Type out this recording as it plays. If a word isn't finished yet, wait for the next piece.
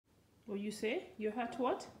What you say? Your heart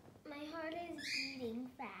what? My heart is beating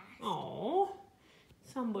fast. Oh,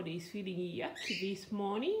 somebody is feeling yucky this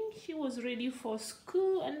morning. She was ready for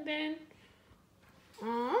school and then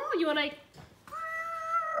you're like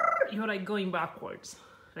going backwards,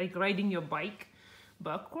 like riding your bike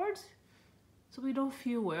backwards. So we don't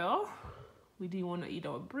feel well. We didn't want to eat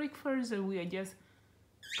our breakfast and we are just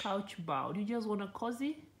couch bound. You just want a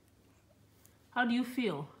cozy? How do you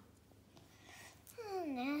feel?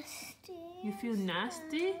 Nasty. You feel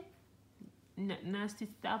nasty? Nasty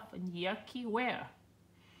stuff and yucky? Where?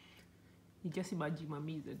 You just imagine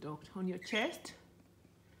mommy is the doctor. On your chest?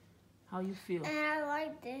 How you feel? And I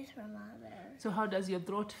like this from mother. So how does your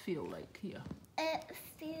throat feel like here? It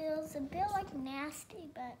feels a bit like nasty,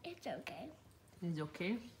 but it's okay. It's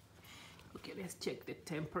okay? Okay, let's check the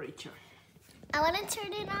temperature. I want to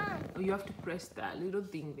turn it on. Oh, you have to press that little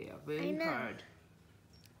thing there very hard.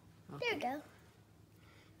 Okay. There you go.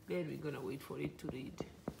 Then we're gonna wait for it to read.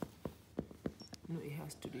 No, it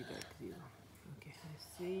has to read like 0. Okay, let's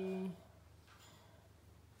see.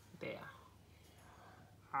 There.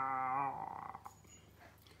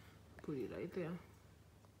 Put it right there.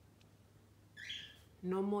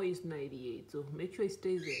 Normal is 98, so make sure it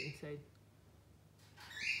stays there inside.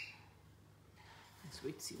 Let's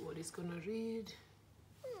wait, see what it's gonna read.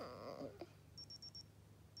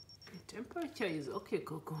 The temperature is okay,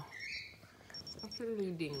 Coco. It's actually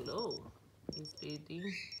reading low. It's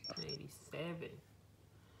reading 97.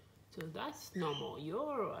 So that's normal.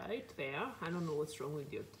 You're right there. I don't know what's wrong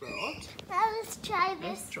with your throat. Now let's try this.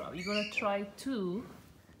 Let's try. You're gonna try too.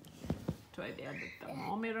 Try the other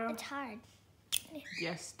thermometer. It's hard.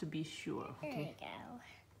 Just to be sure. Okay. There you go.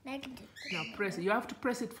 Now I can do it. Now press it. You have to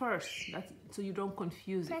press it first. That's so you don't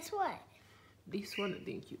confuse it. Press what? This one, I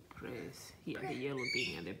think you press here, the yellow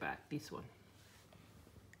thing at the back. This one.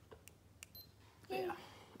 Yeah.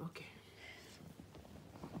 Okay.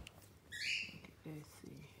 Let's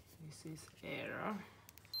see. This is error.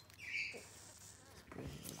 Let's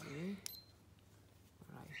press it again.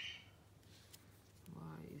 Right.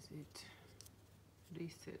 Why is it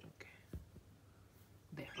reset? Okay.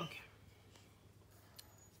 There. Okay.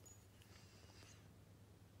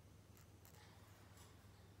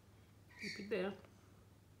 Keep it there.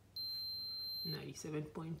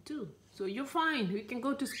 97.2. So you're fine. We can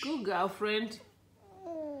go to school, girlfriend.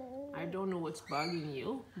 I don't know what's bugging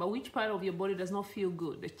you, but which part of your body does not feel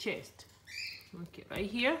good? The chest. Okay, right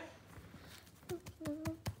here.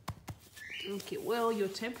 Okay, well, your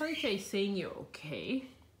temperature is saying you're okay.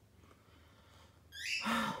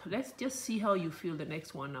 Let's just see how you feel the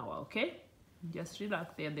next 1 hour, okay? Just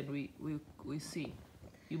relax there, then we see.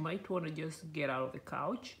 You might want to just get out of the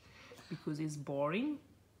couch because it's boring.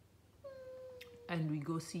 And we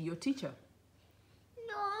go see your teacher.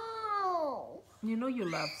 No. You know you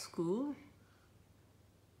love school.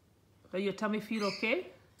 Does your tummy feel okay?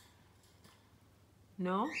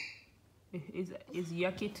 No? Is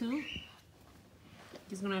yucky too?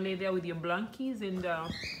 Just gonna lay there with your blankies and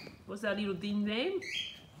what's that little thing name?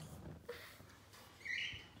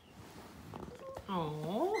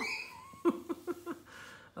 Oh.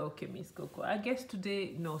 Okay, Miss Coco. I guess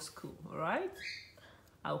today no school, alright?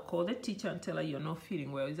 I'll call the teacher and tell her you're not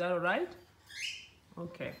feeling well. Is that alright?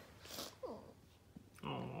 Okay.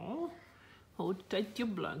 Oh, hold tight your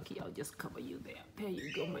blankie. I'll just cover you there. There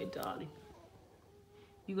you go, my darling.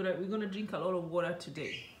 We're gonna drink a lot of water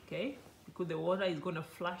today, okay? Because the water is gonna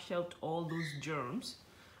flush out all those germs,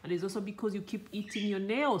 and it's also because you keep eating your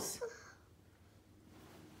nails.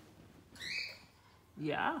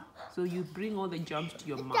 Yeah. So you bring all the germs to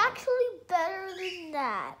your mouth. It's actually better than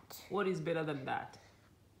that. What is better than that?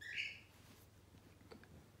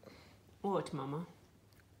 What, Mama?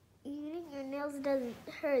 Eating your nails doesn't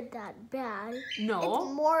hurt that bad. No.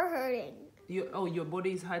 It's more hurting. Your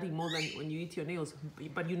body is hurting more than when you eat your nails.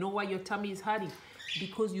 But you know why your tummy is hurting?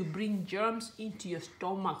 Because you bring germs into your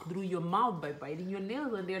stomach through your mouth by biting your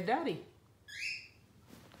nails and they're dirty.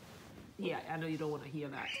 Yeah, I know you don't want to hear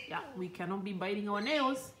that. Yeah, we cannot be biting our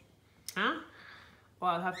nails. Huh? Or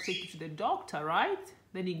I'll have to take you to the doctor, right?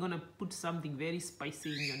 Then you're going to put something very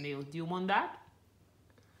spicy in your nails. Do you want that?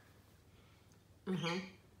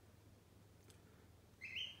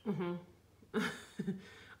 All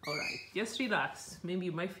right, just relax. Maybe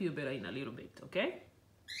you might feel better in a little bit, okay?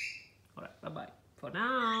 All right, bye-bye. For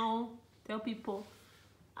now, tell people,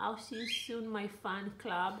 I'll see you soon, my fan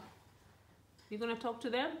club. You gonna talk to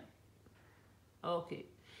them? Okay.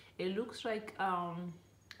 It looks like,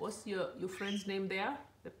 what's your friend's name there?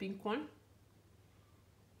 The pink one?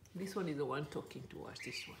 This one is the one talking to us,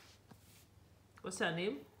 this one. What's her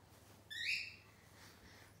name?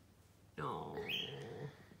 No.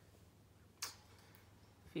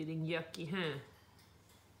 Feeling yucky, huh?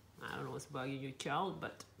 I don't know what's bugging your child,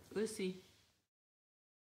 but we'll see.